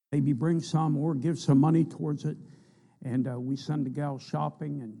maybe bring some or give some money towards it. And we send the gals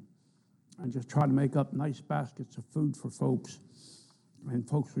shopping and just try to make up nice baskets of food for folks. And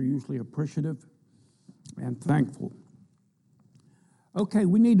folks are usually appreciative and thankful. Okay,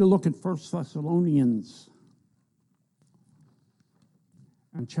 we need to look at 1 Thessalonians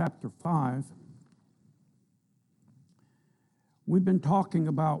and chapter 5. We've been talking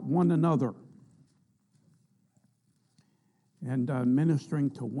about one another and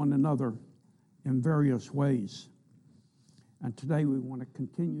ministering to one another in various ways. And today we want to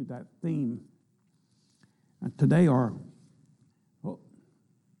continue that theme. And today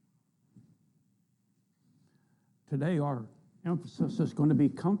our emphasis is going to be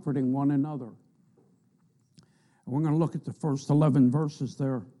comforting one another. And we're going to look at the first 11 verses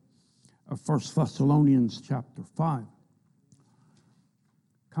there of 1 Thessalonians chapter 5.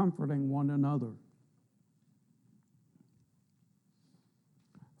 Comforting one another.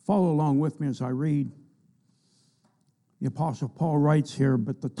 Follow along with me as I read. The Apostle Paul writes here,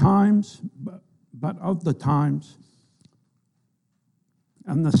 but of the times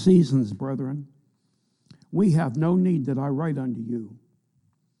and the seasons, brethren, we have no need that I write unto you.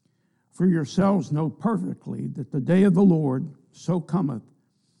 For yourselves know perfectly that the day of the Lord so cometh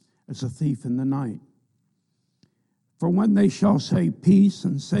as a thief in the night. For when they shall say peace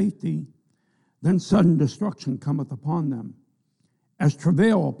and safety, then sudden destruction cometh upon them, as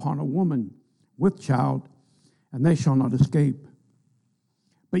travail upon a woman with child, and they shall not escape.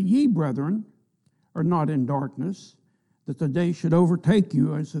 But ye, brethren, are not in darkness, that the day should overtake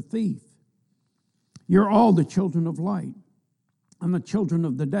you as a thief. You're all the children of light, and the children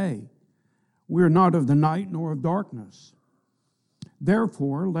of the day. We are not of the night nor of darkness.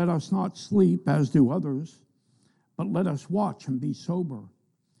 Therefore, let us not sleep as do others, but let us watch and be sober.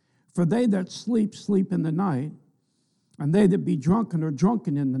 For they that sleep, sleep in the night, and they that be drunken are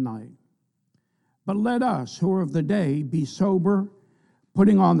drunken in the night. But let us, who are of the day, be sober,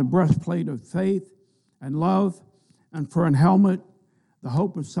 putting on the breastplate of faith and love, and for an helmet, the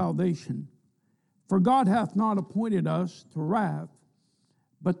hope of salvation. For God hath not appointed us to wrath,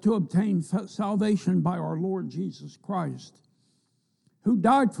 but to obtain salvation by our Lord Jesus Christ, who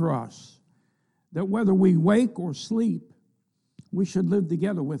died for us, that whether we wake or sleep, we should live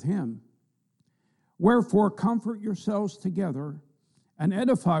together with him. Wherefore comfort yourselves together, and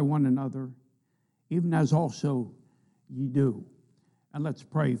edify one another, even as also ye do. And let's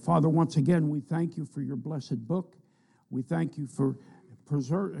pray. Father, once again, we thank you for your blessed book. We thank you for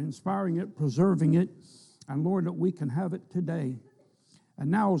inspiring it, preserving it, and Lord, that we can have it today. And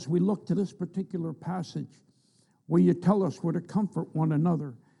now as we look to this particular passage, will you tell us where to comfort one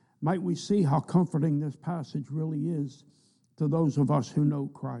another? Might we see how comforting this passage really is to those of us who know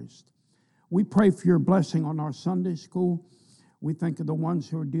Christ. We pray for your blessing on our Sunday school. We think of the ones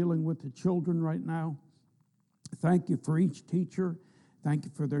who are dealing with the children right now. Thank you for each teacher. Thank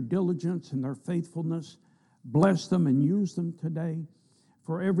you for their diligence and their faithfulness. Bless them and use them today.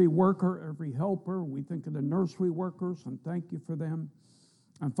 For every worker, every helper, we think of the nursery workers and thank you for them.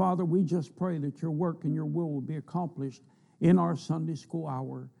 And Father, we just pray that your work and your will be accomplished in our Sunday school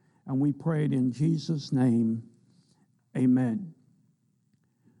hour. And we pray it in Jesus' name. Amen.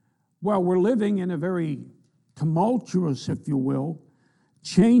 Well, we're living in a very tumultuous, if you will,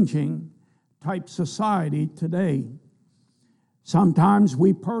 changing type society today. Sometimes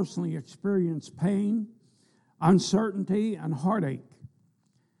we personally experience pain, uncertainty, and heartache.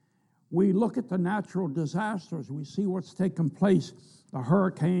 We look at the natural disasters. We see what's taken place, the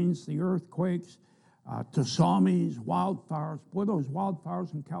hurricanes, the earthquakes, tsunamis, wildfires. Boy, those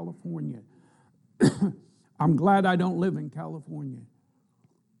wildfires in California. I'm glad I don't live in California.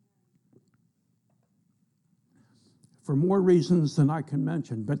 For more reasons than I can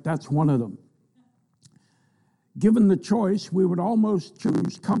mention, but that's one of them. Given the choice, we would almost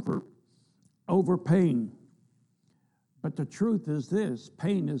choose comfort over pain. But the truth is this,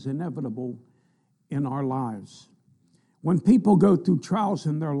 pain is inevitable in our lives. When people go through trials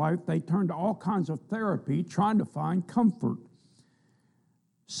in their life, they turn to all kinds of therapy trying to find comfort.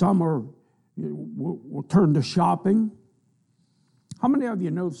 Some will turn to shopping. How many of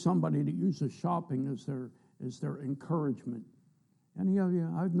you know somebody that uses shopping as their encouragement? Any of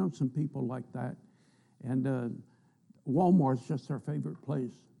you? I've known some people like that. And Walmart's just their favorite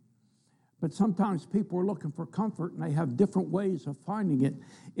place. But sometimes people are looking for comfort, and they have different ways of finding it.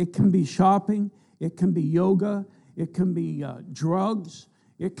 It can be shopping. It can be yoga. It can be drugs.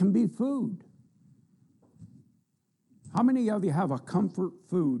 It can be food. How many of you have a comfort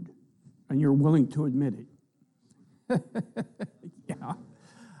food, and you're willing to admit it? Yeah.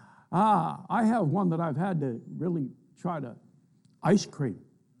 I have one that I've had to really try to, ice cream.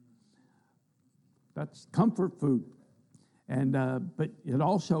 That's comfort food. And but it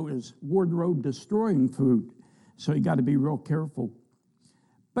also is wardrobe destroying food. So you got to be real careful.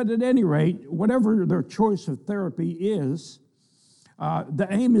 But at any rate, whatever their choice of therapy is, the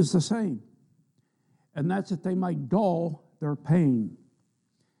aim is the same. And that's that they might dull their pain.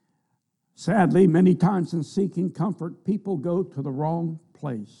 Sadly, many times in seeking comfort, people go to the wrong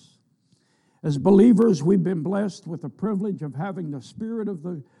place. As believers, we've been blessed with the privilege of having the Spirit of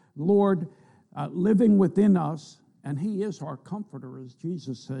the Lord living within us, and He is our comforter, as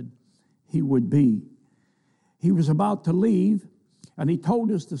Jesus said He would be. He was about to leave, and He told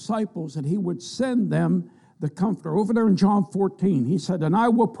His disciples that He would send them the Comforter. Over there in John 14, He said, "And I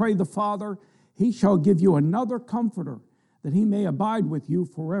will pray the Father, He shall give you another Comforter, that He may abide with you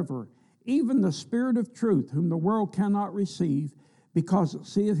forever, even the Spirit of truth, whom the world cannot receive, because it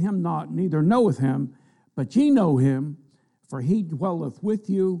seeth Him not, neither knoweth Him, but ye know Him, for He dwelleth with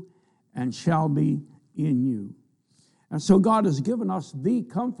you and shall be in you." And so God has given us the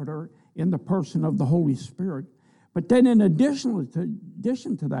Comforter in the person of the Holy Spirit. But then in addition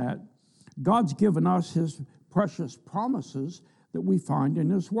to that, God's given us His precious promises that we find in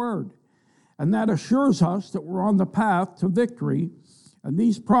His Word. And that assures us that we're on the path to victory. And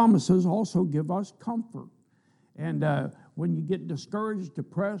these promises also give us comfort. And when you get discouraged,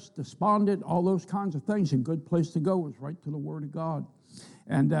 depressed, despondent, all those kinds of things, a good place to go is right to the Word of God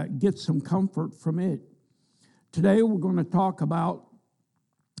and get some comfort from it. Today we're going to talk about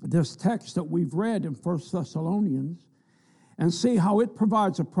this text that we've read in 1 Thessalonians and see how it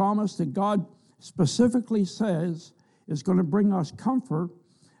provides a promise that God specifically says is going to bring us comfort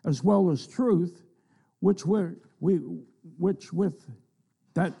as well as truth, which with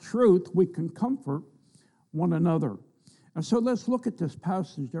that truth we can comfort one another. And so let's look at this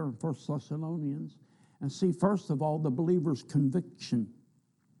passage there in 1 Thessalonians and see, first of all, the believer's conviction.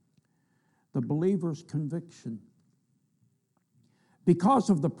 The believer's conviction. Because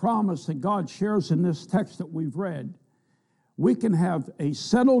of the promise that God shares in this text that we've read, we can have a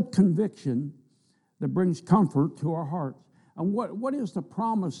settled conviction that brings comfort to our hearts. And what is the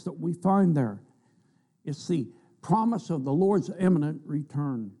promise that we find there? It's the promise of the Lord's imminent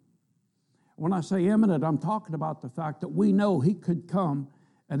return. When I say imminent, I'm talking about the fact that we know He could come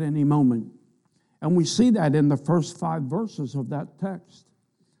at any moment. And we see that in the first 5 verses of that text.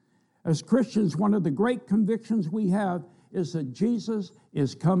 As Christians, one of the great convictions we have is that Jesus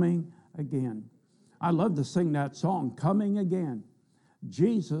is coming again. I love to sing that song, "Coming Again."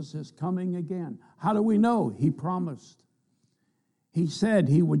 Jesus is coming again. How do we know? He promised. He said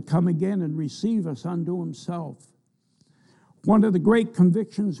He would come again and receive us unto Himself. One of the great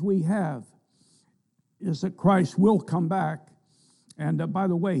convictions we have is that Christ will come back. And by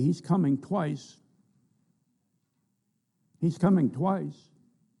the way, He's coming twice. He's coming twice.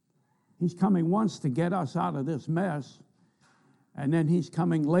 He's coming once to get us out of this mess, and then He's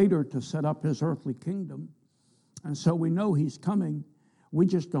coming later to set up His earthly kingdom. And so we know He's coming. We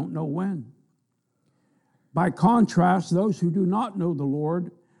just don't know when. By contrast, those who do not know the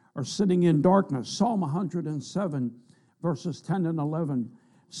Lord are sitting in darkness. Psalm 107, verses 10 and 11.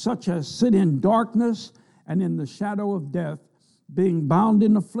 Such as sit in darkness and in the shadow of death, being bound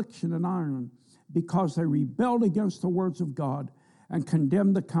in affliction and iron, because they rebelled against the words of God and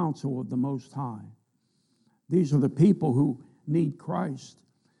condemned the counsel of the Most High. These are the people who need Christ.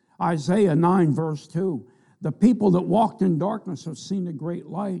 Isaiah 9, verse 2. The people that walked in darkness have seen a great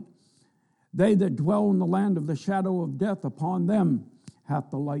light. They that dwell in the land of the shadow of death, upon them hath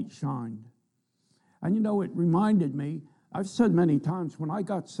the light shined. And you know, it reminded me, I've said many times, when I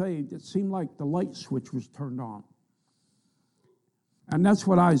got saved, it seemed like the light switch was turned on. And that's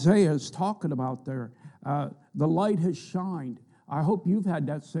what Isaiah is talking about there. The light has shined. I hope you've had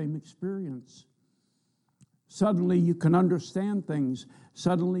that same experience. Suddenly you can understand things.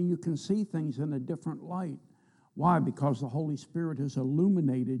 Suddenly you can see things in a different light. Why? Because the Holy Spirit has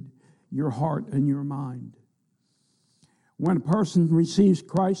illuminated your heart and your mind. When a person receives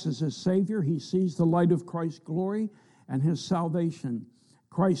Christ as his Savior, he sees the light of Christ's glory and His salvation.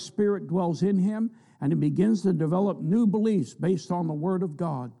 Christ's Spirit dwells in him, and he begins to develop new beliefs based on the Word of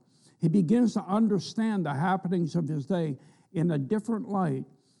God. He begins to understand the happenings of his day in a different light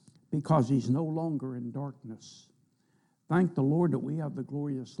because he's no longer in darkness. Thank the Lord that we have the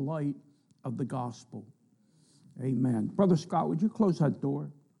glorious light of the gospel. Amen. Brother Scott, would you close that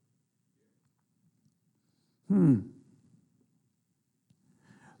door?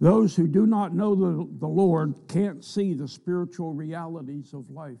 Those who do not know the Lord can't see the spiritual realities of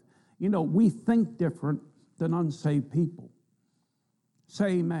life. You know, we think different than unsaved people.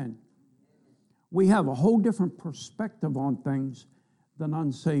 Say amen. We have a whole different perspective on things than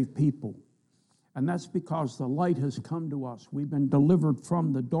unsaved people. And that's because the light has come to us. We've been delivered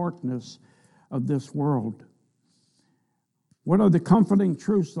from the darkness of this world. What are the comforting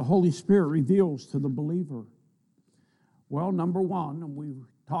truths the Holy Spirit reveals to the believer? Well, number one, and we've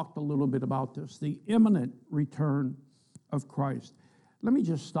talked a little bit about this, the imminent return of Christ. Let me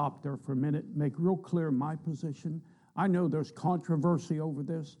just stop there for a minute, make real clear my position. I know there's controversy over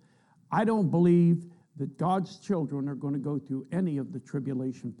this. I don't believe that God's children are going to go through any of the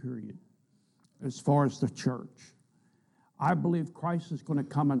tribulation period as far as the church. I believe Christ is going to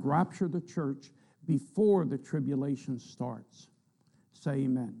come and rapture the church before the tribulation starts. Say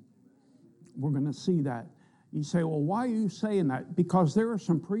amen. We're going to see that. You say, well, why are you saying that? Because there are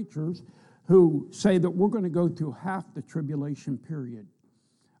some preachers who say that we're going to go through half the tribulation period.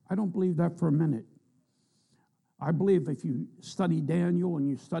 I don't believe that for a minute. I believe if you study Daniel and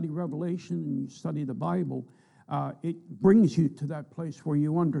you study Revelation and you study the Bible, it brings you to that place where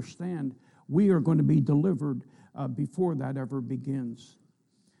you understand we are going to be delivered before that ever begins.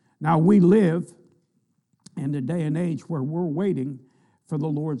 Now, we live in a day and age where we're waiting for the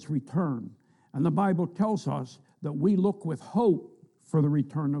Lord's return. And the Bible tells us that we look with hope for the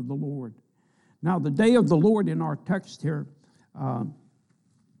return of the Lord. Now, the day of the Lord in our text here,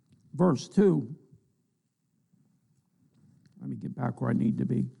 verse 2, let me get back where I need to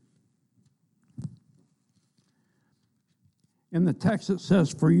be. In the text it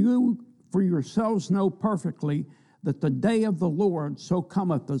says, For yourselves know perfectly that the day of the Lord so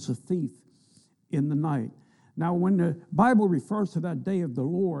cometh as a thief in the night. Now, when the Bible refers to that day of the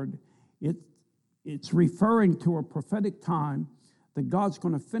Lord, it's referring to a prophetic time that God's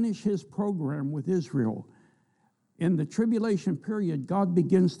going to finish his program with Israel. In the tribulation period, God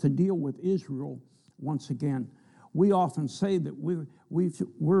begins to deal with Israel once again. We often say that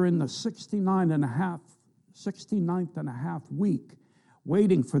we're in the 69th and a half week,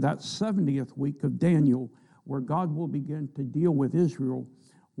 waiting for that 70th week of Daniel, where God will begin to deal with Israel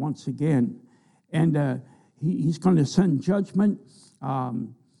once again. And he's going to send judgment.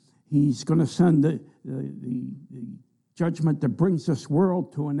 He's going to send the judgment that brings this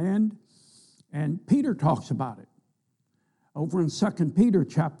world to an end. And Peter talks about it. Over in 2 Peter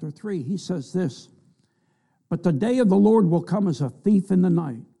chapter 3, he says this, But the day of the Lord will come as a thief in the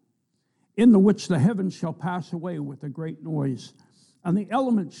night, in the which the heavens shall pass away with a great noise, and the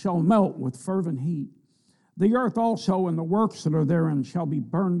elements shall melt with fervent heat. The earth also and the works that are therein shall be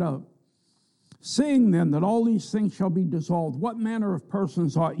burned up. Seeing then that all these things shall be dissolved, what manner of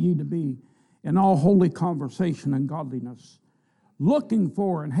persons ought ye to be in all holy conversation and godliness, looking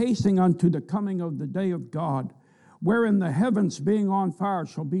for and hastening unto the coming of the day of God, wherein the heavens being on fire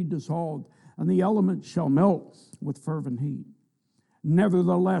shall be dissolved, and the elements shall melt with fervent heat.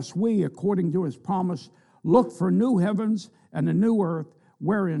 Nevertheless, we, according to his promise, look for new heavens and a new earth,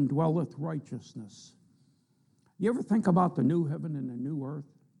 wherein dwelleth righteousness. You ever think about the new heaven and the new earth?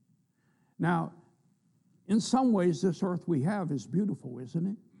 Now, in some ways, this earth we have is beautiful, isn't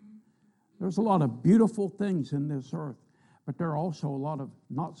it? There's a lot of beautiful things in this earth, but there are also a lot of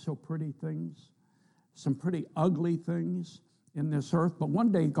not so pretty things, some pretty ugly things in this earth. But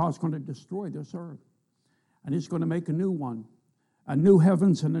one day, God's going to destroy this earth, and he's going to make a new one, a new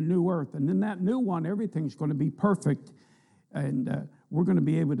heavens and a new earth. And in that new one, everything's going to be perfect, and we're going to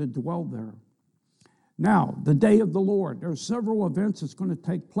be able to dwell there. Now, the day of the Lord, there are several events that's going to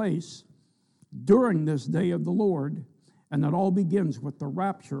take place during this day of the Lord, and it all begins with the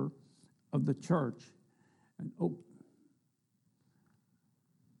rapture of the church. And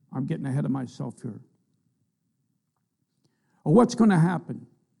I'm getting ahead of myself here. Well, what's going to happen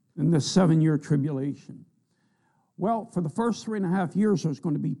in this 7-year tribulation? Well, for the first 3.5 years, there's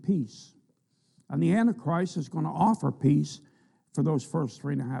going to be peace. And the Antichrist is going to offer peace for those first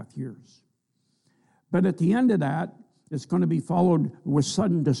 3.5 years. But at the end of that, it's going to be followed with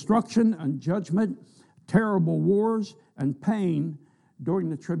sudden destruction and judgment, terrible wars, and pain during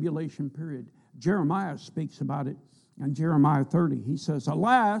the tribulation period. Jeremiah speaks about it in Jeremiah 30. He says,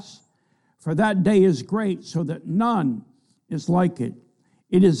 Alas, for that day is great, so that none is like it.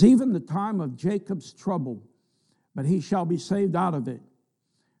 It is even the time of Jacob's trouble, but he shall be saved out of it.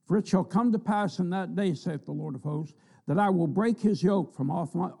 For it shall come to pass in that day, saith the Lord of hosts, that I will break his yoke from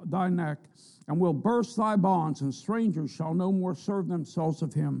off thy neck, and will burst thy bonds, and strangers shall no more serve themselves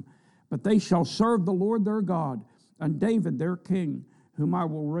of him, but they shall serve the Lord their God, and David their king, whom I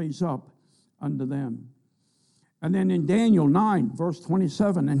will raise up unto them. And then in Daniel 9, verse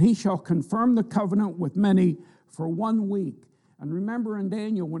 27, and he shall confirm the covenant with many for 1 week. And remember in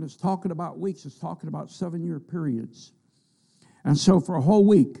Daniel, when it's talking about weeks, it's talking about 7-year periods. And so for a whole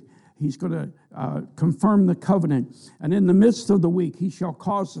week, He's going to confirm the covenant. And in the midst of the week, he shall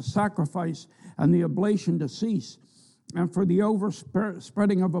cause the sacrifice and the oblation to cease. And for the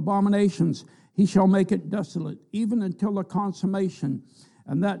overspreading of abominations, he shall make it desolate, even until the consummation.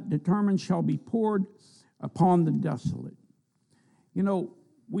 And that determined shall be poured upon the desolate. You know,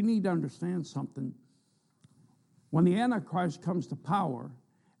 we need to understand something. When the Antichrist comes to power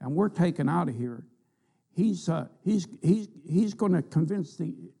and we're taken out of here, he's going to convince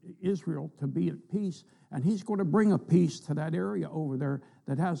Israel to be at peace, and he's going to bring a peace to that area over there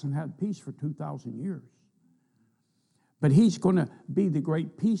that hasn't had peace for 2,000 years. But he's going to be the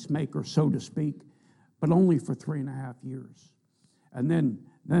great peacemaker, so to speak, but only for 3.5 years. And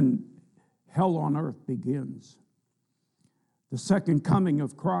then hell on earth begins. The second coming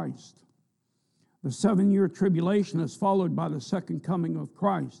of Christ. The 7-year tribulation is followed by the second coming of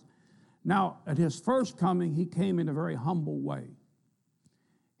Christ. Now, at his first coming, he came in a very humble way.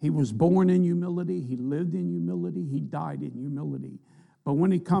 He was born in humility, he lived in humility, he died in humility. But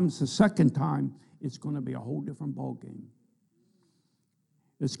when he comes the second time, it's going to be a whole different ballgame.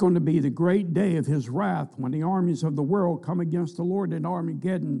 It's going to be the great day of his wrath when the armies of the world come against the Lord in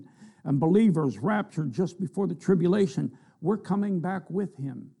Armageddon, and believers raptured just before the tribulation. We're coming back with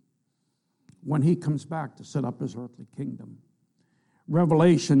him when he comes back to set up his earthly kingdom.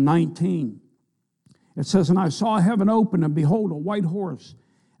 Revelation 19, it says, "And I saw heaven open, and behold, a white horse,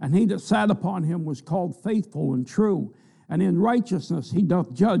 and he that sat upon him was called Faithful and True, and in righteousness he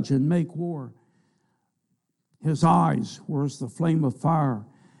doth judge and make war. His eyes were as the flame of fire,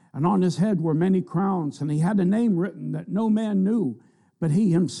 and on his head were many crowns, and he had a name written that no man knew but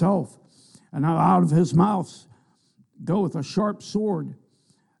he himself. And out of his mouth goeth a sharp sword,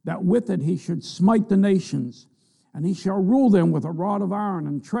 that with it he should smite the nations, and he shall rule them with a rod of iron,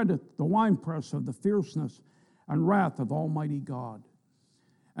 and treadeth the winepress of the fierceness and wrath of Almighty God."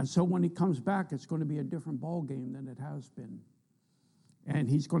 And so when he comes back, it's going to be a different ballgame than it has been. And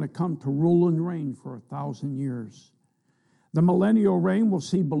he's going to come to rule and reign for 1,000 years. The millennial reign will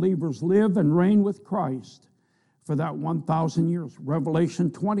see believers live and reign with Christ for that 1,000 years.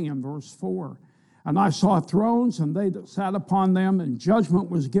 Revelation 20 and verse 4. "And I saw thrones, and they that sat upon them, and judgment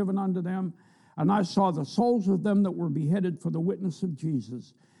was given unto them. And I saw the souls of them that were beheaded for the witness of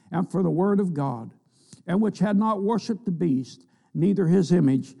Jesus, and for the word of God, and which had not worshipped the beast, neither his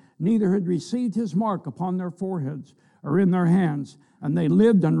image, neither had received his mark upon their foreheads or in their hands. And they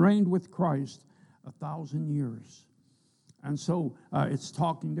lived and reigned with Christ 1,000 years." And so it's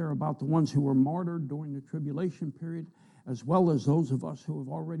talking there about the ones who were martyred during the tribulation period, as well as those of us who have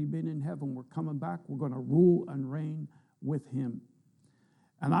already been in heaven. We're coming back. We're going to rule and reign with him.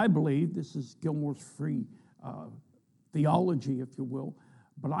 And I believe, this is Gilmore's free theology, if you will,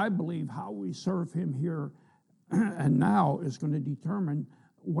 but I believe how we serve him here and now is going to determine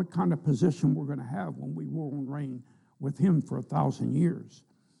what kind of position we're going to have when we rule and reign with him for 1,000 years.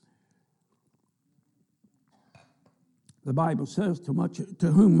 The Bible says, to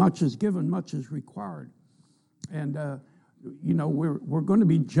whom much is given, much is required. And, we're going to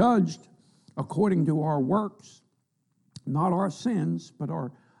be judged according to our works, not our sins, but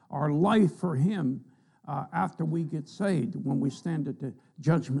our life for him after we get saved, when we stand at the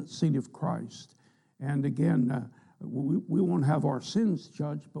judgment seat of Christ. And again, we won't have our sins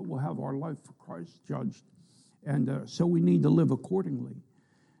judged, but we'll have our life for Christ judged. And so we need to live accordingly.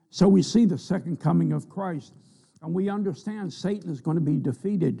 So we see the second coming of Christ, and we understand Satan is going to be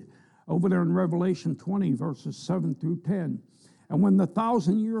defeated over there in Revelation 20, verses 7 through 10. And when the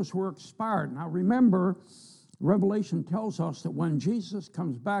 1,000 years were expired, now remember, Revelation tells us that when Jesus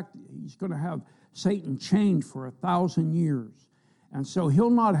comes back, he's going to have Satan chained for 1,000 years. And so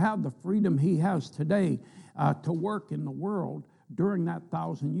he'll not have the freedom he has today to work in the world during that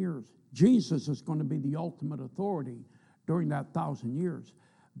 1,000 years. Jesus is going to be the ultimate authority during that 1,000 years.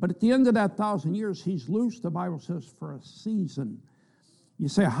 But at the end of that 1,000 years, he's loosed, the Bible says, for a season. You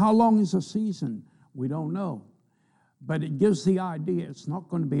say, how long is a season? We don't know. But it gives the idea it's not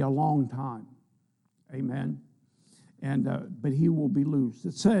going to be a long time. Amen. And but he will be loosed.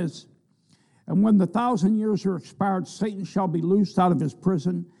 It says, "And when the 1,000 years are expired, Satan shall be loosed out of his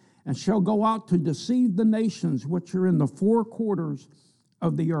prison, and shall go out to deceive the nations which are in the four quarters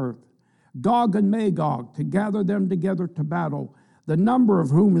of the earth, Gog and Magog, to gather them together to battle, the number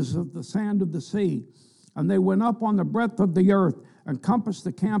of whom is of the sand of the sea. And they went up on the breadth of the earth, and compassed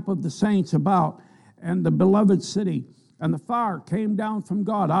the camp of the saints about, and the beloved city. And the fire came down from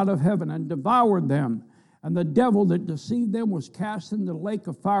God out of heaven, and devoured them. And the devil that deceived them was cast into the lake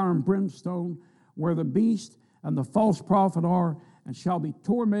of fire and brimstone, where the beast and the false prophet are, and shall be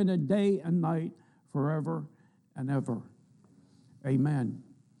tormented day and night forever and ever." Amen.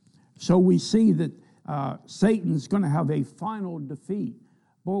 So we see that Satan's going to have a final defeat.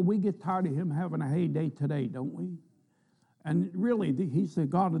 Boy, we get tired of him having a heyday today, don't we? And really, he's the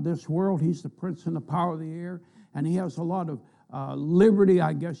God of this world. He's the prince and the power of the air. And he has a lot of liberty,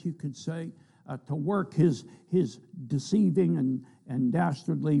 I guess you could say, to work his deceiving and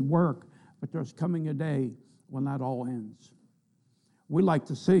dastardly work. But there's coming a day when that all ends. We like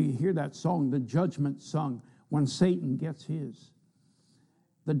to hear that song, the judgment sung, when Satan gets his.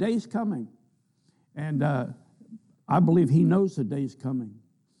 The day's coming. And I believe he knows the day's coming.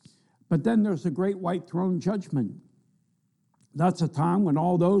 But then there's the great white throne judgment. That's a time when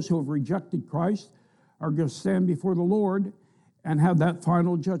all those who have rejected Christ are going to stand before the Lord and have that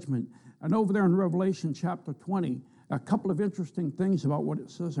final judgment. And over there in Revelation chapter 20, a couple of interesting things about what it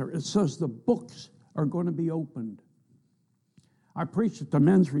says there. It says the books are going to be opened. I preached at the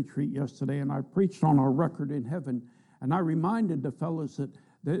men's retreat yesterday, and I preached on our record in heaven. And I reminded the fellows that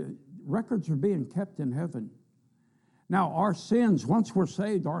the records are being kept in heaven. Now, our sins, once we're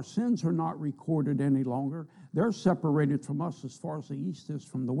saved, our sins are not recorded any longer. They're separated from us as far as the east is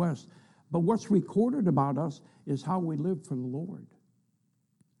from the west. But what's recorded about us is how we live for the Lord.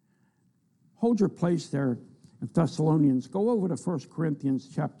 Hold your place there in Thessalonians. Go over to 1 Corinthians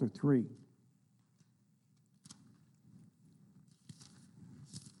chapter 3.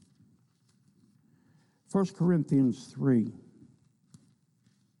 First Corinthians 3.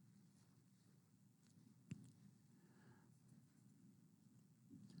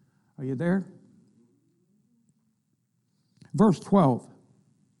 Are you there? Verse 12.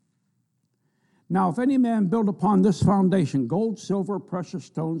 Now, if any man build upon this foundation, gold, silver, precious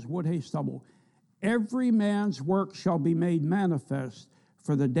stones, wood, hay, stubble, every man's work shall be made manifest,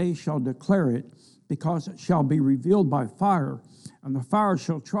 for the day shall declare it, because it shall be revealed by fire, and the fire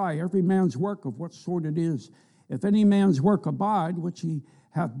shall try every man's work of what sort it is. If any man's work abide, which he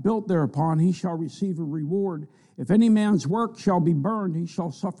hath built thereupon, he shall receive a reward. If any man's work shall be burned, he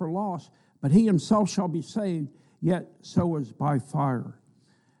shall suffer loss, but he himself shall be saved, yet so as by fire.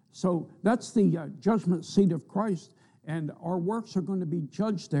 So that's the judgment seat of Christ, and our works are going to be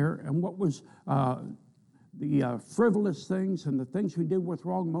judged there. And what was the frivolous things and the things we did with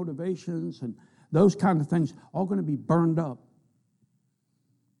wrong motivations and those kind of things, all going to be burned up.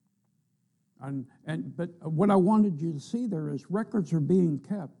 But what I wanted you to see there is records are being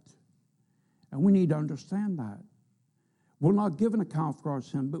kept, and we need to understand that. We'll not give an account for our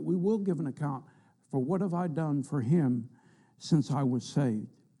sin, but we will give an account for what have I done for him since I was saved.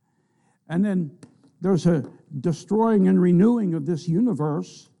 And then there's a destroying and renewing of this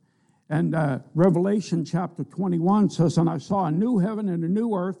universe. And Revelation chapter 21 says, and I saw a new heaven and a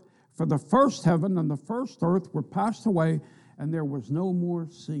new earth, for the first heaven and the first earth were passed away, and there was no more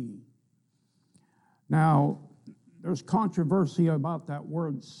sea. Now, there's controversy about that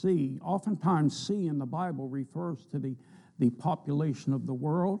word sea. Oftentimes, sea in the Bible refers to the population of the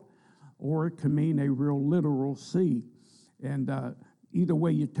world, or it can mean a real literal sea. And either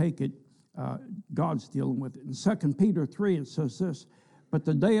way you take it, God's dealing with it. In 2 Peter 3, it says this, but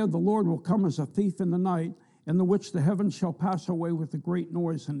the day of the Lord will come as a thief in the night, in the which the heavens shall pass away with a great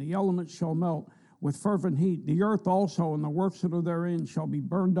noise, and the elements shall melt with fervent heat. The earth also and the works that are therein shall be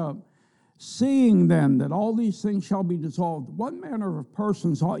burned up. Seeing then that all these things shall be dissolved, what manner of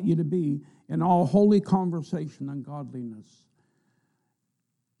persons ought you to be in all holy conversation and godliness?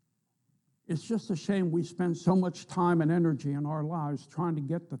 It's just a shame we spend so much time and energy in our lives trying to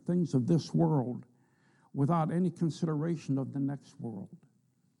get the things of this world without any consideration of the next world.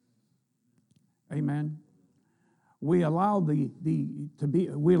 Amen. We allow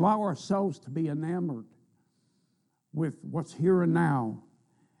we allow ourselves to be enamored with what's here and now,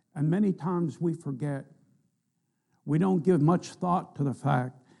 and many times we forget. We don't give much thought to the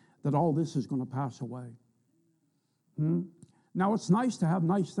fact that all this is going to pass away. Now, it's nice to have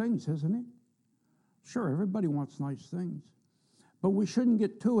nice things, isn't it? Sure, everybody wants nice things. But we shouldn't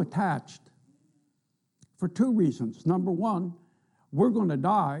get too attached for two reasons. Number one, we're going to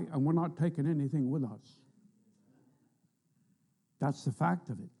die and we're not taking anything with us. That's the fact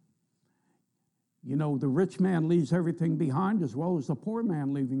of it. You know, the rich man leaves everything behind as well as the poor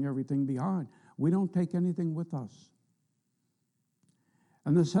man leaving everything behind. We don't take anything with us.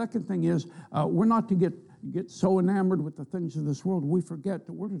 And the second thing is, we're not to get so enamored with the things of this world, we forget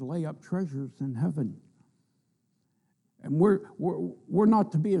that we're to lay up treasures in heaven. And we're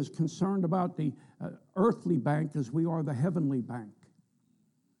not to be as concerned about the earthly bank as we are the heavenly bank.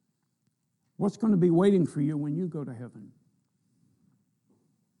 What's going to be waiting for you when you go to heaven?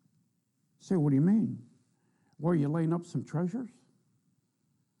 Say, what do you mean? Were you laying up some treasures?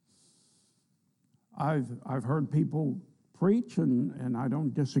 I've heard people preach, and I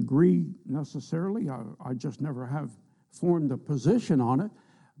don't disagree necessarily. I just never have formed a position on it.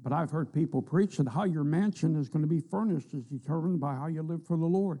 But I've heard people preach that how your mansion is going to be furnished is determined by how you live for the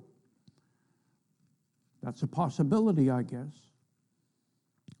Lord. That's a possibility, I guess.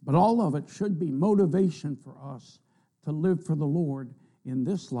 But all of it should be motivation for us to live for the Lord in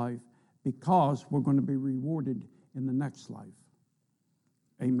this life, because we're going to be rewarded in the next life.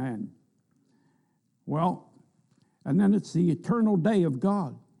 Amen. Well, and then it's the eternal day of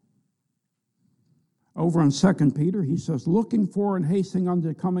God. Over in 2 Peter, he says, looking for and hastening unto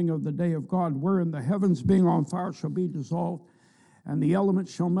the coming of the day of God, wherein the heavens being on fire shall be dissolved, and the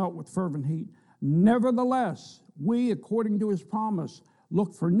elements shall melt with fervent heat. Nevertheless, we, according to his promise,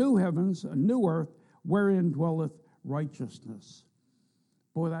 look for new heavens, a new earth, wherein dwelleth righteousness.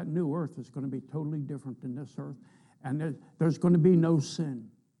 Boy, that new earth is going to be totally different than this earth. And there's going to be no sin,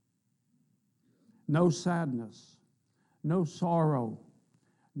 no sadness, no sorrow,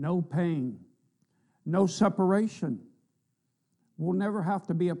 no pain, no separation. We'll never have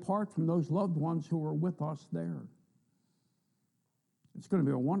to be apart from those loved ones who are with us there. It's going to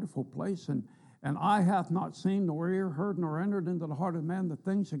be a wonderful place. And eye hath not seen, nor ear heard, nor entered into the heart of man the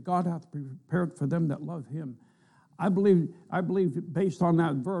things that God hath prepared for them that love him. I believe based on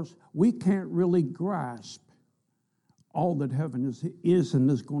that verse, we can't really grasp all that heaven is and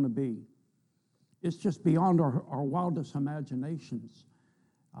is going to be. It's just beyond our wildest imaginations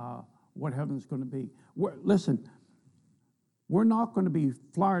what heaven's going to be. Listen, we're not going to be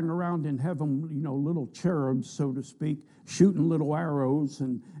flying around in heaven, little cherubs, so to speak, shooting little arrows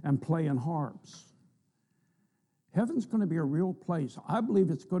and playing harps. Heaven's going to be a real place. I believe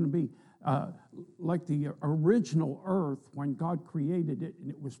it's going to be like the original earth when God created it, and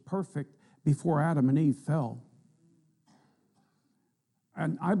it was perfect before Adam and Eve fell.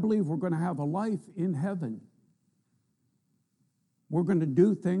 And I believe we're going to have a life in heaven. We're going to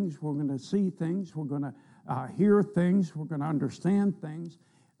do things, we're going to see things, we're going to hear things, we're going to understand things.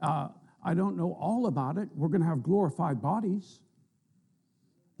 I don't know all about it. We're going to have glorified bodies.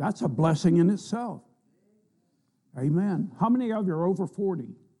 That's a blessing in itself. Amen. How many of you are over 40?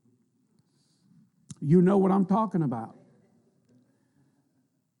 You know what I'm talking about.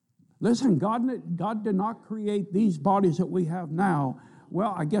 Listen, God did not create these bodies that we have now.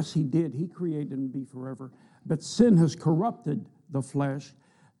 Well, I guess he did. He created them to be forever. But sin has corrupted the flesh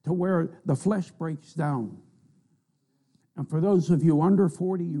to where the flesh breaks down. And for those of you under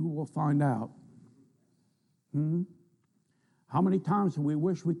 40, you will find out. How many times do we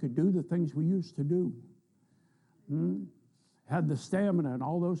wish we could do the things we used to do? Had the stamina and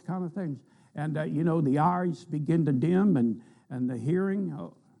all those kind of things. And, the eyes begin to dim and the hearing.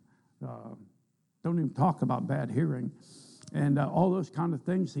 Don't even talk about bad hearing. And all those kind of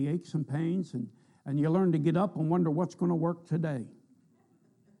things, the aches and pains. And you learn to get up and wonder what's going to work today.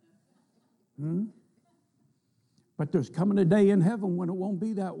 But there's coming a day in heaven when it won't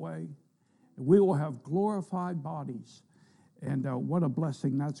be that way. We will have glorified bodies. And what a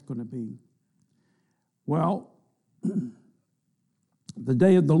blessing that's going to be. Well, the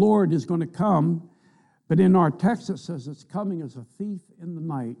day of the Lord is going to come, but in our text it says it's coming as a thief in the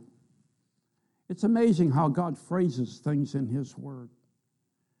night. It's amazing how God phrases things in his word.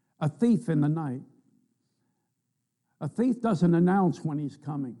 A thief in the night. A thief doesn't announce when he's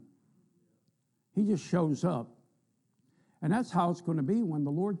coming. He just shows up. And that's how it's going to be when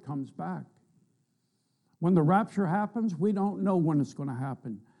the Lord comes back. When the rapture happens, we don't know when it's going to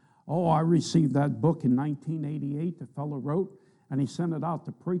happen. Oh, I received that book in 1988 the fellow wrote, and he sent it out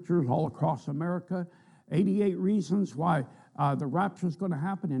to preachers all across America. 88 reasons why the rapture is going to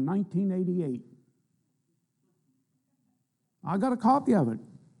happen in 1988. I got a copy of it,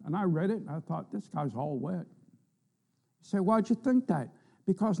 and I read it, and I thought, this guy's all wet. You say, why'd you think that?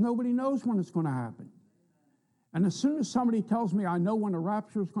 Because nobody knows when it's going to happen. And as soon as somebody tells me I know when the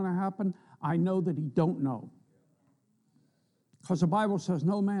rapture is going to happen, I know that he don't know. Because the Bible says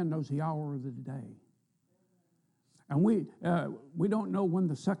no man knows the hour of the day. And we don't know when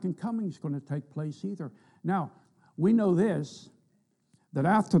the second coming is going to take place either. Now, we know this, that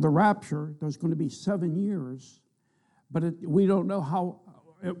after the rapture, there's going to be 7 years, but we don't know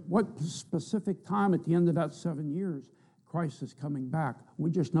at what specific time at the end of that 7 years Christ is coming back. We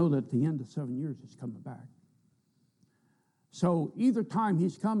just know that at the end of 7 years he's coming back. So either time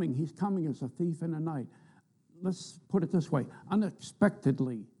he's coming as a thief in the night. Let's put it this way,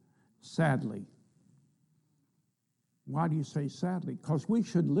 unexpectedly, sadly. Why do you say sadly? Because we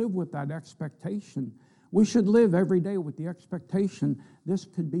should live with that expectation. We should live every day with the expectation this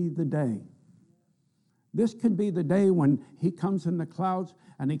could be the day. This could be the day when he comes in the clouds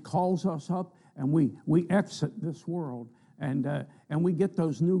and he calls us up and we exit this world and we get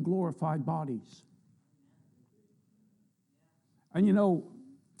those new glorified bodies. And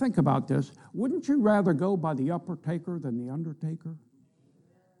think about this. Wouldn't you rather go by the upper taker than the undertaker?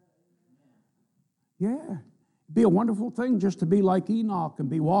 Yeah. It'd be a wonderful thing just to be like Enoch and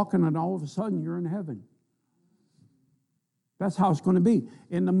be walking and all of a sudden you're in heaven. That's how it's going to be.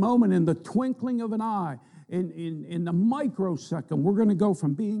 In the moment, in the twinkling of an eye, in the microsecond, we're going to go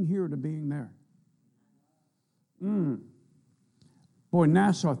from being here to being there. Boy,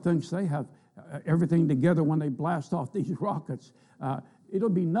 NASA thinks they have everything together when they blast off these rockets. It'll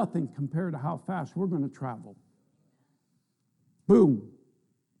be nothing compared to how fast we're going to travel. Boom.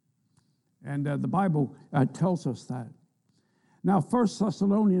 And the Bible tells us that. Now, 1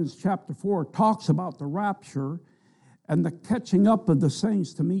 Thessalonians chapter 4 talks about the rapture and the catching up of the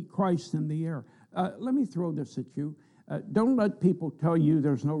saints to meet Christ in the air. Let me throw this at you. Don't let people tell you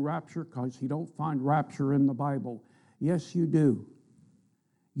there's no rapture because you don't find rapture in the Bible. Yes, you do.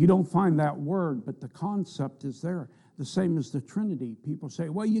 You don't find that word, but the concept is there. The same as the Trinity. People say,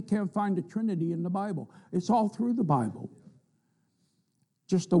 well, you can't find the Trinity in the Bible. It's all through the Bible.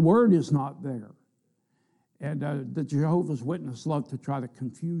 Just the word is not there. And the Jehovah's Witnesses love to try to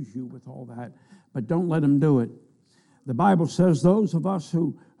confuse you with all that, but don't let them do it. The Bible says those of us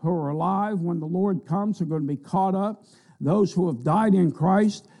who are alive when the Lord comes are going to be caught up. Those who have died in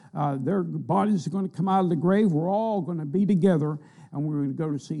Christ, their bodies are going to come out of the grave. We're all going to be together, and we're going to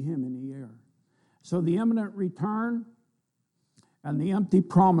go to see Him in the air. So the imminent return and the empty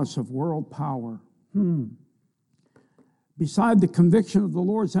promise of world power. Beside the conviction of the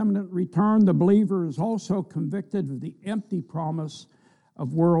Lord's imminent return, the believer is also convicted of the empty promise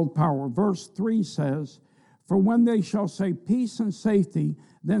of world power. Verse 3 says, for when they shall say peace and safety,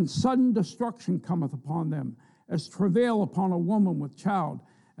 then sudden destruction cometh upon them, as travail upon a woman with child,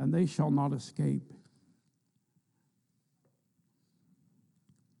 and they shall not escape.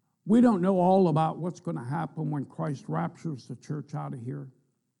 We don't know all about what's going to happen when Christ raptures the church out of here.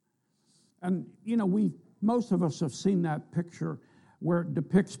 And, most of us have seen that picture where it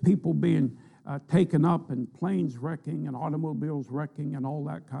depicts people being taken up and planes wrecking and automobiles wrecking and all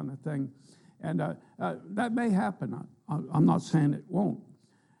that kind of thing. And that may happen. I'm not saying it won't.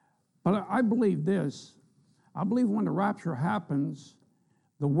 But I believe this. I believe when the rapture happens,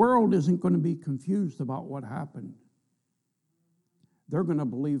 the world isn't going to be confused about what happened. They're going to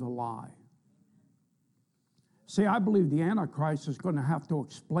believe a lie. See, I believe the Antichrist is going to have to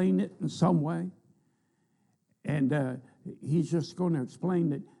explain it in some way. And he's just going to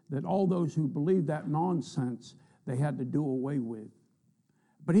explain that all those who believe that nonsense, they had to do away with.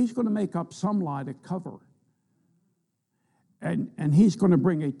 But he's going to make up some lie to cover. And he's going to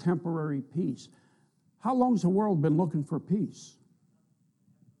bring a temporary peace. How long has the world been looking for peace?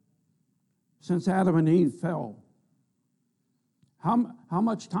 Since Adam and Eve fell. How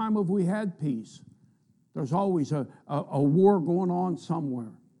much time have we had peace? There's always a war going on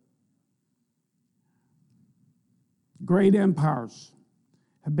somewhere. Great empires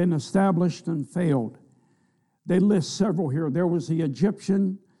have been established and failed. They list several here. There was the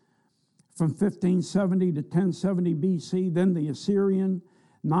Egyptian from 1570 to 1070 BC, then the Assyrian,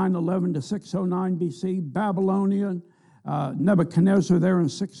 911 to 609 BC, Babylonian, Nebuchadnezzar there in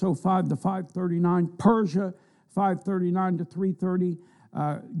 605 to 539, Persia, 539 to 330,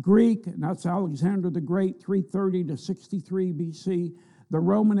 Greek, and that's Alexander the Great, 330 to 63 BC, the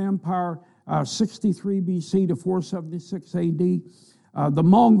Roman Empire, 63 BC to 476 AD. The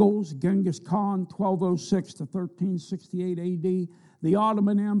Mongols, Genghis Khan, 1206 to 1368 AD. The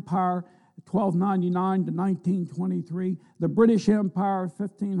Ottoman Empire, 1299 to 1923. The British Empire,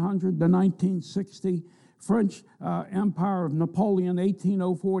 1500 to 1960. French Empire of Napoleon,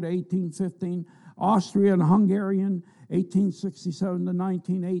 1804 to 1815. Austrian and Hungarian, 1867 to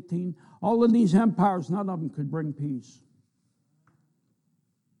 1918. All of these empires, none of them could bring peace.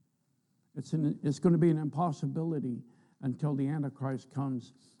 It's going to be an impossibility until the Antichrist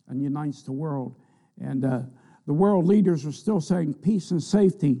comes and unites the world. And the world leaders are still saying peace and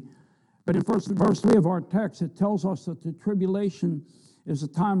safety. But in verse 3 of our text, it tells us that the tribulation is a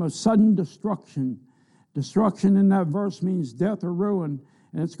time of sudden destruction. Destruction in that verse means death or ruin,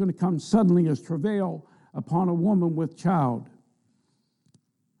 and it's going to come suddenly as travail upon a woman with child.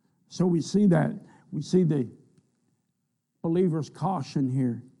 So we see that. We see the believer's caution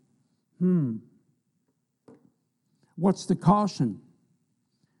here. What's the caution?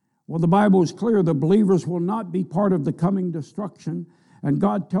 Well, the Bible is clear. The believers will not be part of the coming destruction. And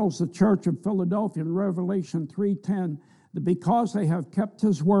God tells the church of Philadelphia in Revelation 3:10 that because they have kept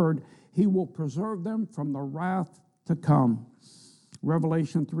His word, He will preserve them from the wrath to come.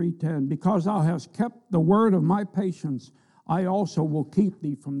 Revelation 3:10, because thou hast kept the word of my patience, I also will keep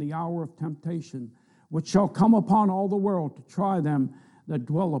thee from the hour of temptation, which shall come upon all the world to try them that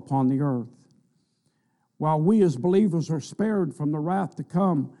dwell upon the earth. While we as believers are spared from the wrath to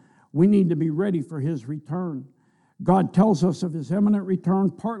come, we need to be ready for his return. God tells us of his imminent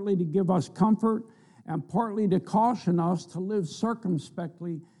return partly to give us comfort and partly to caution us to live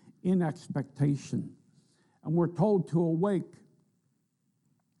circumspectly in expectation. And we're told to awake.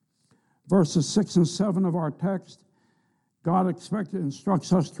 Verses 6 and 7 of our text, God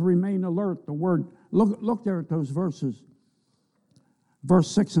instructs us to remain alert. The word, look there at those verses.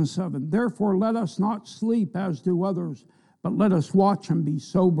 Verse 6 and 7. Therefore let us not sleep as do others, but let us watch and be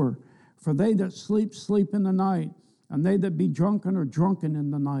sober. For they that sleep, sleep in the night, and they that be drunken are drunken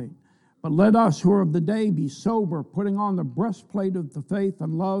in the night. But let us who are of the day be sober, putting on the breastplate of the faith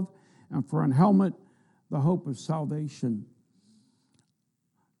and love, and for an helmet, the hope of salvation.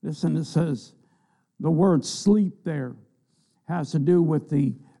 Listen, it says, the word sleep there has to do with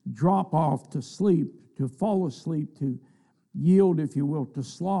the drop off to sleep, to fall asleep, to yield, if you will, to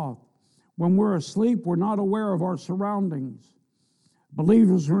sloth. When we're asleep, we're not aware of our surroundings.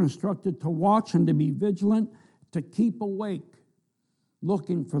 Believers are instructed to watch and to be vigilant, to keep awake,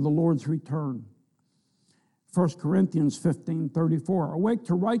 looking for the Lord's return. 1 Corinthians 15:34, awake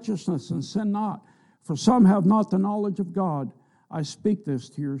to righteousness and sin not, for some have not the knowledge of God. I speak this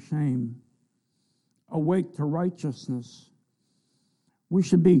to your shame. Awake to righteousness. We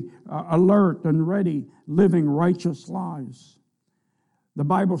should be alert and ready, living righteous lives. The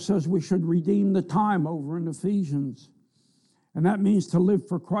Bible says we should redeem the time over in Ephesians. And that means to live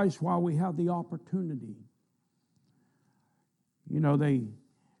for Christ while we have the opportunity. You know,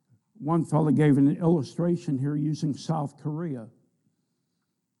 one fellow gave an illustration here using South Korea.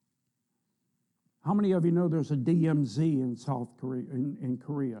 How many of you know there's a DMZ in South Korea, in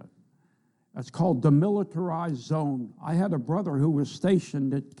Korea? That's called demilitarized zone. I had a brother who was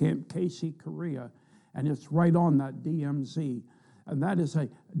stationed at Camp Casey, Korea, and it's right on that DMZ. And that is a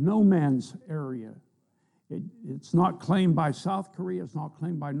no man's area. It's not claimed by South Korea, it's not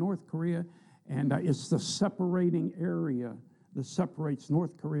claimed by North Korea, and it's the separating area that separates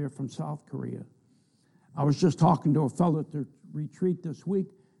North Korea from South Korea. I was just talking to a fellow at the retreat this week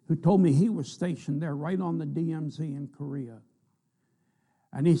who told me he was stationed there right on the DMZ in Korea.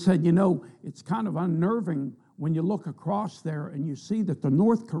 And he said, you know, it's kind of unnerving when you look across there and you see that the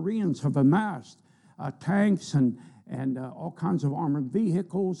North Koreans have amassed tanks and all kinds of armored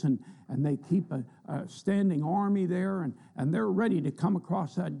vehicles, and they keep a standing army there, and they're ready to come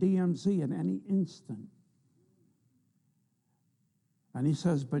across that DMZ at any instant. And he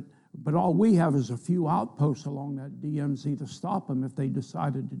says, but all we have is a few outposts along that DMZ to stop them if they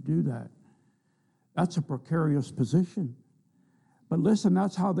decided to do that. That's a precarious position. But listen,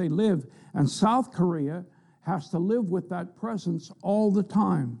 that's how they live. And South Korea has to live with that presence all the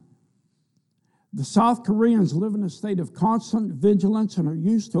time. The South Koreans live in a state of constant vigilance and are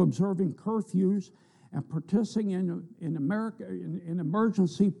used to observing curfews and participating in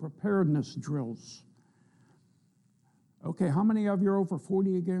emergency preparedness drills. Okay, how many of you are over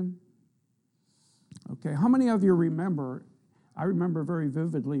 40 again? Okay, how many of you remember, I remember very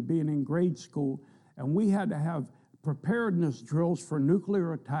vividly being in grade school, and we had to have preparedness drills for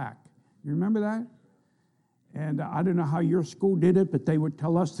nuclear attack. You remember that? And I don't know how your school did it, but they would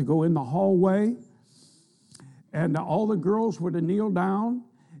tell us to go in the hallway, and all the girls were to kneel down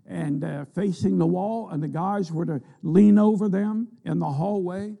and facing the wall, and the guys were to lean over them in the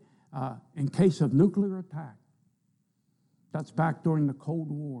hallway in case of nuclear attack. That's back during the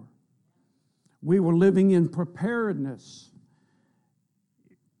Cold War. We were living in preparedness.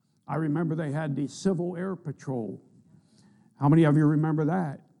 I remember they had the Civil Air Patrol. How many of you remember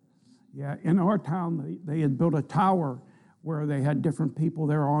that? Yeah, in our town, they had built a tower where they had different people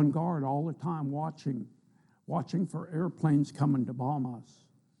there on guard all the time watching for airplanes coming to bomb us.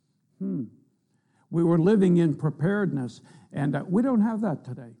 We were living in preparedness, and we don't have that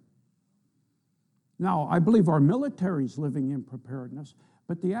today. Now, I believe our military is living in preparedness,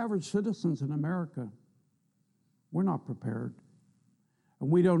 but the average citizens in America, we're not prepared. And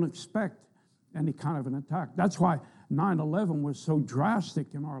we don't expect any kind of an attack. That's why 9/11 was so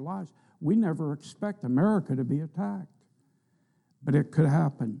drastic in our lives. We never expect America to be attacked, but it could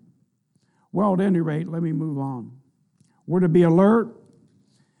happen. Well, at any rate, let me move on. We're to be alert.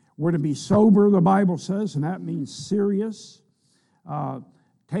 We're to be sober, the Bible says, and that means serious.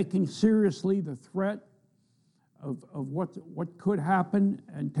 Taking seriously the threat of what could happen,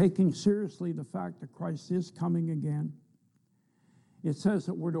 and taking seriously the fact that Christ is coming again. It says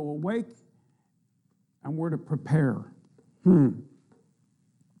that we're to awake and we're to prepare.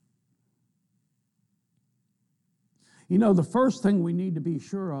 You know, the first thing we need to be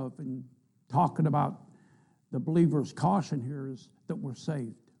sure of in talking about the believer's caution here is that we're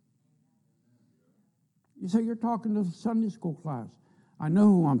saved. You say, you're talking to the Sunday school class. I know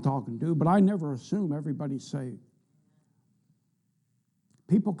who I'm talking to, but I never assume everybody's saved.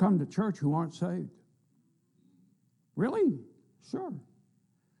 People come to church who aren't saved. Really? Sure.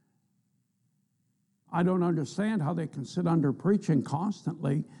 I don't understand how they can sit under preaching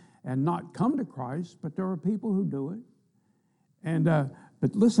constantly and not come to Christ, but there are people who do it. And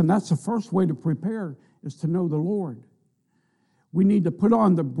but listen, that's the first way to prepare, is to know the Lord. We need to put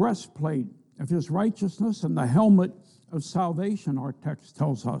on the breastplate of his righteousness and the helmet of salvation, our text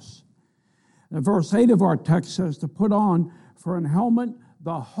tells us. And verse 8 of our text says to put on for an helmet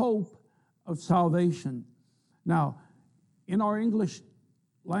the hope of salvation. Now, in our English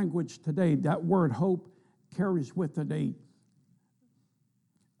language today, that word hope carries with it an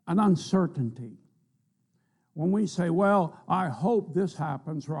uncertainty. When we say, well, I hope this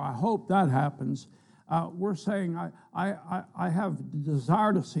happens or I hope that happens, we're saying I have the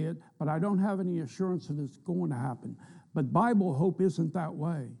desire to see it, but I don't have any assurance that it's going to happen. But Bible hope isn't that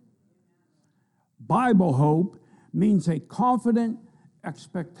way. Bible hope means a confident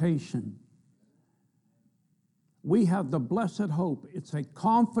expectation. We have the blessed hope. It's a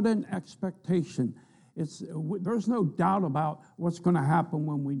confident expectation. There's no doubt about what's going to happen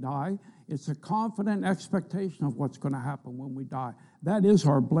when we die. It's a confident expectation of what's going to happen when we die. That is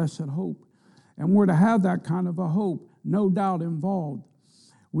our blessed hope. And we're to have that kind of a hope, no doubt involved.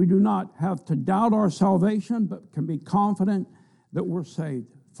 We do not have to doubt our salvation, but can be confident that we're saved.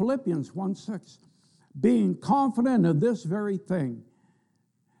 Philippians 1:6, being confident of this very thing,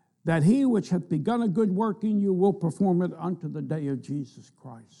 that he which hath begun a good work in you will perform it unto the day of Jesus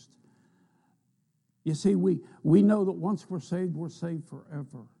Christ. You see, we know that once we're saved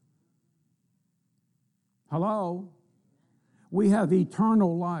forever. Hello? We have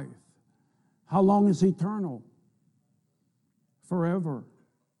eternal life. How long is eternal? Forever.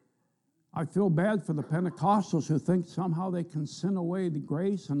 I feel bad for the Pentecostals who think somehow they can sin away the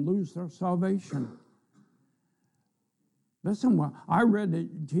grace and lose their salvation. Listen, I read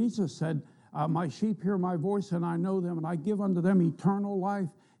that Jesus said, my sheep hear my voice and I know them and I give unto them eternal life.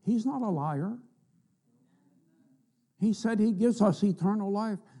 He's not a liar. He said he gives us eternal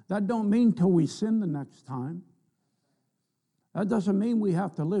life. That don't mean till we sin the next time. That doesn't mean we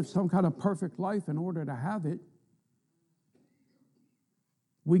have to live some kind of perfect life in order to have it.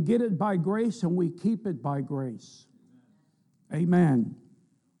 We get it by grace and we keep it by grace. Amen.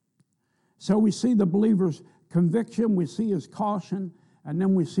 So we see the believer's conviction, we see his caution, and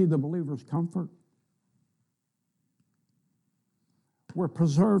then we see the believer's comfort. We're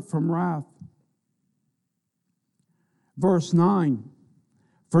preserved from wrath. Verse 9,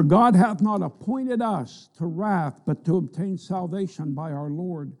 for God hath not appointed us to wrath, but to obtain salvation by our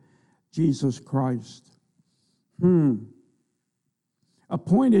Lord Jesus Christ.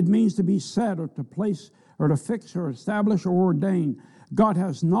 Appointed means to be set or to place or to fix or establish or ordain. God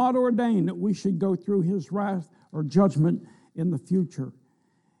has not ordained that we should go through his wrath or judgment in the future.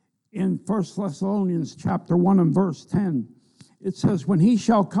 In 1 Thessalonians chapter 1 and verse 10, it says, when he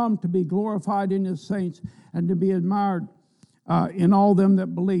shall come to be glorified in his saints and to be admired in all them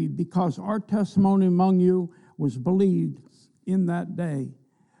that believe, because our testimony among you was believed in that day.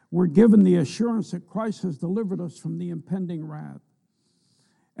 We're given the assurance that Christ has delivered us from the impending wrath,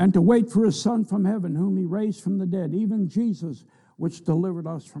 and to wait for his Son from heaven, whom he raised from the dead, even Jesus, which delivered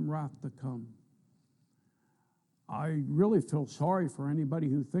us from wrath to come. I really feel sorry for anybody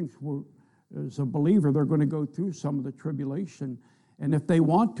who thinks as a believer they're going to go through some of the tribulation. And if they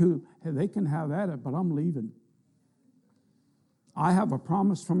want to, hey, they can have at it, but I'm leaving. I have a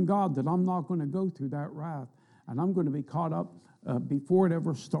promise from God that I'm not going to go through that wrath, and I'm going to be caught up before it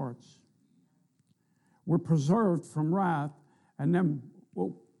ever starts. We're preserved from wrath, and then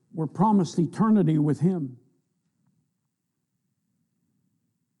we're promised eternity with him.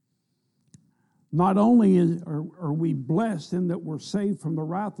 Not only are we blessed in that we're saved from the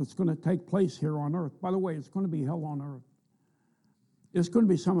wrath that's going to take place here on earth. By the way, it's going to be hell on earth. It's going to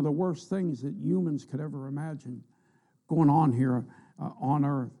be some of the worst things that humans could ever imagine going on here on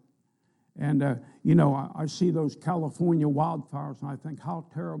earth. And, I see those California wildfires, and I think how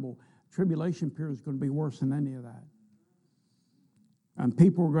terrible. Tribulation period is going to be worse than any of that. And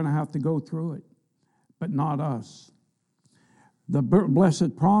people are going to have to go through it, but not us. The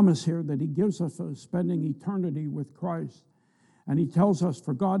blessed promise here that he gives us of spending eternity with Christ. And he tells us,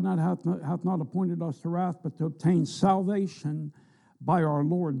 for God hath not appointed us to wrath, but to obtain salvation by our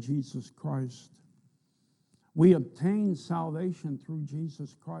Lord Jesus Christ. We obtain salvation through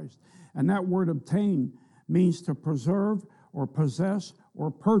Jesus Christ. And that word obtain means to preserve or possess or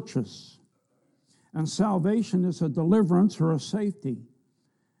purchase. And salvation is a deliverance or a safety.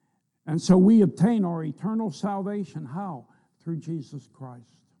 And so we obtain our eternal salvation. How? Through Jesus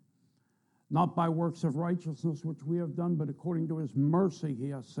Christ. Not by works of righteousness which we have done, but according to his mercy he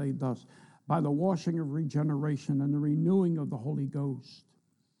has saved us by the washing of regeneration and the renewing of the Holy Ghost.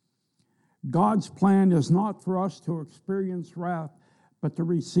 God's plan is not for us to experience wrath, but to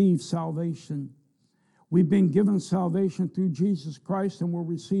receive salvation. We've been given salvation through Jesus Christ and will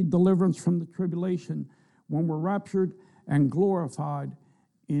receive deliverance from the tribulation when we're raptured and glorified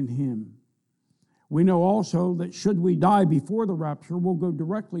in him. We know also that should we die before the rapture, we'll go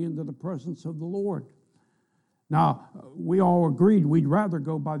directly into the presence of the Lord. Now, we all agreed we'd rather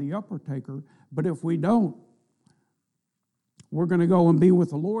go by the upper taker, but if we don't, we're going to go and be with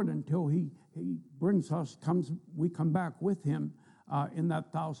the Lord until he brings us, we come back with him in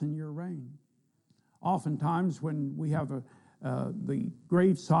that 1,000-year reign. Oftentimes when we have the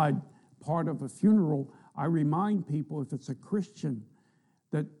graveside part of a funeral, I remind people, if it's a Christian,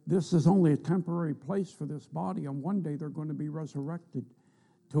 that this is only a temporary place for this body, and one day they're going to be resurrected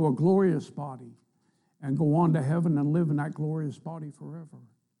to a glorious body and go on to heaven and live in that glorious body forever.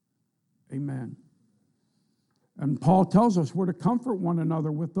 Amen. And Paul tells us we're to comfort one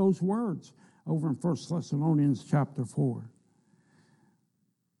another with those words over in 1 Thessalonians chapter 4.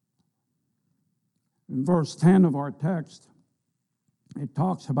 In verse 10 of our text, it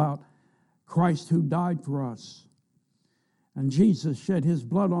talks about Christ who died for us. And Jesus shed his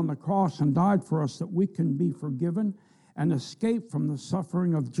blood on the cross and died for us that we can be forgiven and escape from the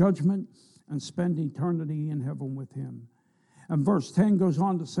suffering of judgment and spend eternity in heaven with him. And verse 10 goes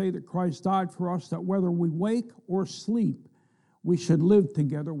on to say that Christ died for us that whether we wake or sleep, we should live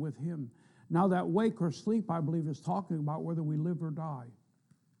together with him. Now that wake or sleep, I believe, is talking about whether we live or die.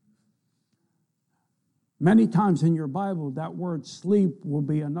 Many times in your Bible, that word sleep will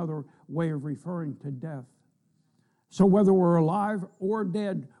be another way of referring to death. So whether we're alive or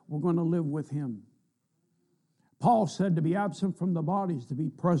dead, we're going to live with him. Paul said to be absent from the bodies, to be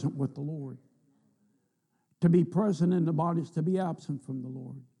present with the Lord. To be present in the bodies, to be absent from the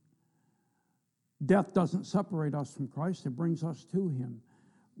Lord. Death doesn't separate us from Christ. It brings us to him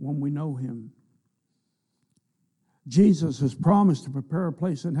when we know him. Jesus has promised to prepare a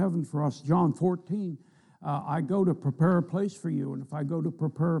place in heaven for us. John 14, I go to prepare a place for you, and if I go to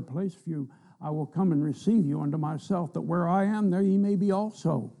prepare a place for you, I will come and receive you unto myself, that where I am, there ye may be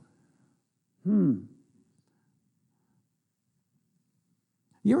also. You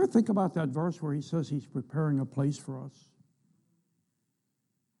ever think about that verse where he says he's preparing a place for us?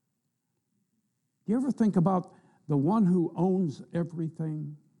 Do you ever think about the one who owns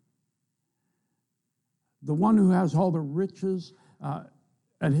everything? The one who has all the riches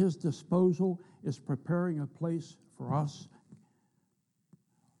at his disposal is preparing a place for us.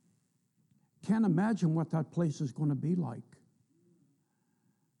 Can't imagine what that place is going to be like.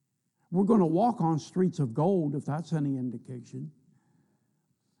 We're going to walk on streets of gold, if that's any indication.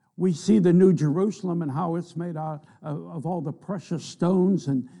 We see the New Jerusalem and how it's made out of all the precious stones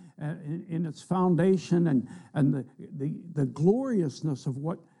and in its foundation and the gloriousness of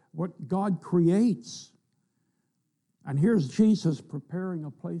what God creates. And here's Jesus preparing a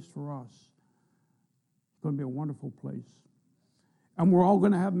place for us. It's going to be a wonderful place. And we're all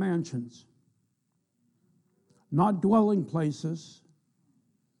going to have mansions. Not dwelling places,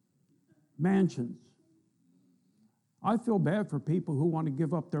 mansions. I feel bad for people who want to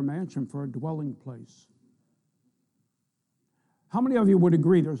give up their mansion for a dwelling place. How many of you would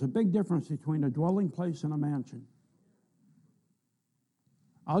agree there's a big difference between a dwelling place and a mansion?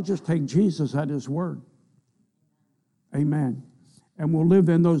 I'll just take Jesus at his word. Amen. And we'll live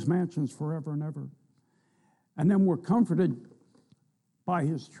in those mansions forever and ever. And then we're comforted by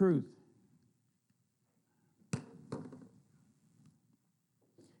his truth.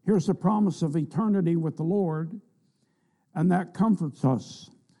 Here's the promise of eternity with the Lord, and that comforts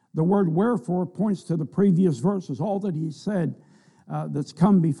us. The word wherefore points to the previous verses, all that he said that's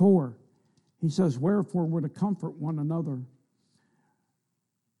come before. He says, wherefore we're to comfort one another.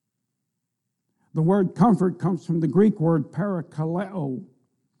 The word comfort comes from the Greek word parakaleo.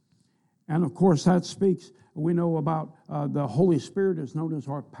 And of course that speaks, we know about the Holy Spirit is known as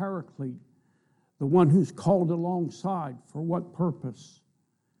our paraclete, the one who's called alongside. For what purpose?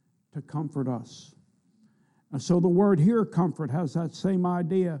 To comfort us. And so the word here, comfort, has that same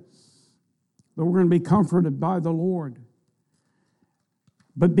idea that we're going to be comforted by the Lord.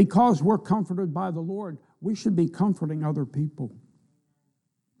 But because we're comforted by the Lord, we should be comforting other people.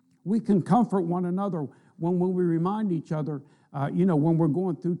 We can comfort one another when we remind each other, when we're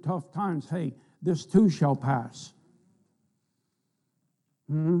going through tough times, hey, this too shall pass.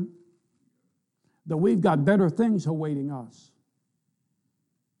 That we've got better things awaiting us.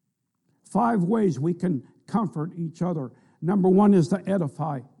 5 ways we can comfort each other. Number 1 is to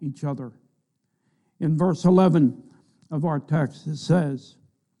edify each other. In verse 11 of our text, it says,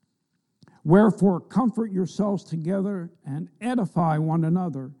 "Wherefore comfort yourselves together and edify one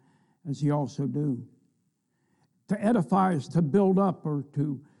another, as ye also do." To edify is to build up or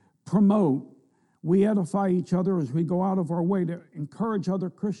to promote. We edify each other as we go out of our way to encourage other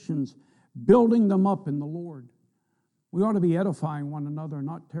Christians, building them up in the Lord. We ought to be edifying one another,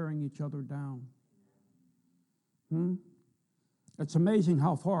 not tearing each other down. It's amazing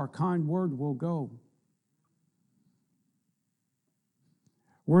how far a kind word will go.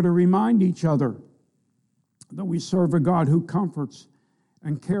 We're to remind each other that we serve a God who comforts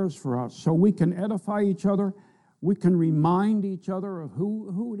and cares for us. So we can edify each other. We can remind each other of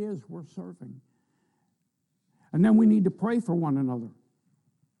who it is we're serving. And then we need to pray for one another.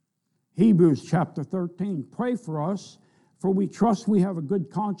 Hebrews chapter 13, pray for us, for we trust we have a good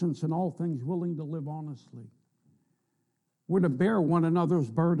conscience in all things, willing to live honestly. We're to bear one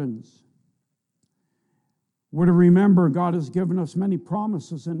another's burdens. We're to remember God has given us many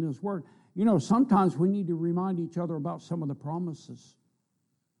promises in His Word. You know, sometimes we need to remind each other about some of the promises.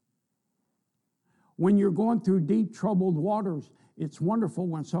 When you're going through deep, troubled waters, it's wonderful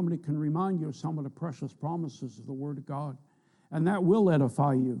when somebody can remind you of some of the precious promises of the Word of God. And that will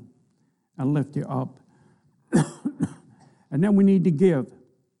edify you and lift you up. And then we need to give.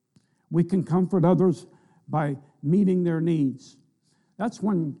 We can comfort others by meeting their needs. That's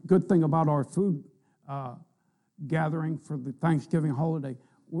one good thing about our food gathering for the Thanksgiving holiday.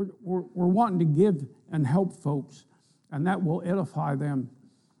 We're wanting to give and help folks, and that will edify them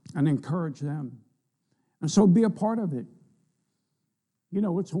and encourage them. And so be a part of it. You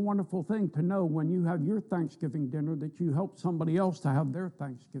know, it's a wonderful thing to know when you have your Thanksgiving dinner that you help somebody else to have their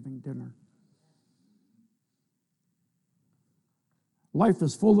Thanksgiving dinner. Life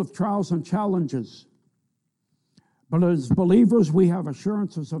is full of trials and challenges. But as believers, we have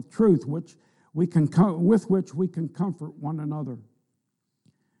assurances of truth with which we can comfort one another.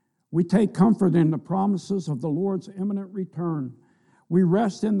 We take comfort in the promises of the Lord's imminent return. We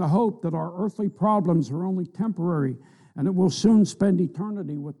rest in the hope that our earthly problems are only temporary and that we'll soon spend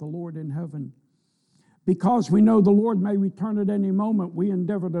eternity with the Lord in heaven. Because we know the Lord may return at any moment, we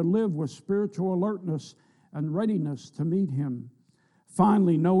endeavor to live with spiritual alertness and readiness to meet Him.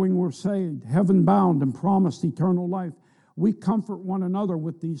 Finally, knowing we're saved, heaven-bound, and promised eternal life, we comfort one another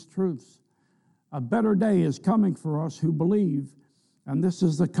with these truths. A better day is coming for us who believe, and this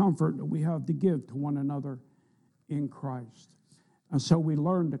is the comfort that we have to give to one another in Christ. And so we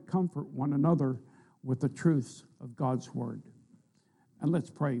learn to comfort one another with the truths of God's Word. And let's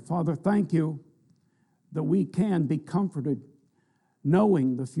pray. Father, thank you that we can be comforted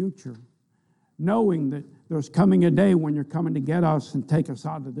knowing the future, knowing that there's coming a day when you're coming to get us and take us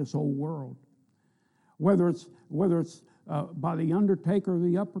out of this old world. Whether it's by the undertaker or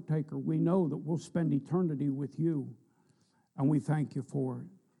the uppertaker, we know that we'll spend eternity with you, and we thank you for it.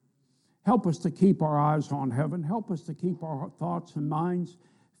 Help us to keep our eyes on heaven. Help us to keep our thoughts and minds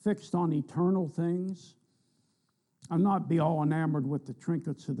fixed on eternal things and not be all enamored with the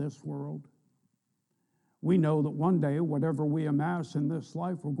trinkets of this world. We know that one day, whatever we amass in this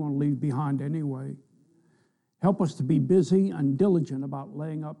life, we're going to leave behind anyway. Help us to be busy and diligent about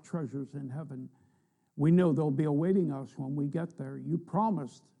laying up treasures in heaven. We know they'll be awaiting us when we get there. You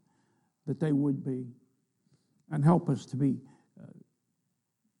promised that they would be. And help us to be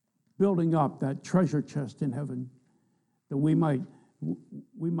building up that treasure chest in heaven, that we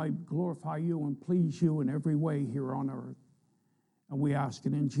might glorify you and please you in every way here on earth. And we ask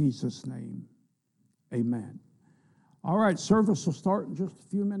it in Jesus' name. Amen. All right, service will start in just a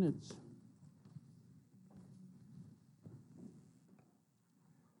few minutes.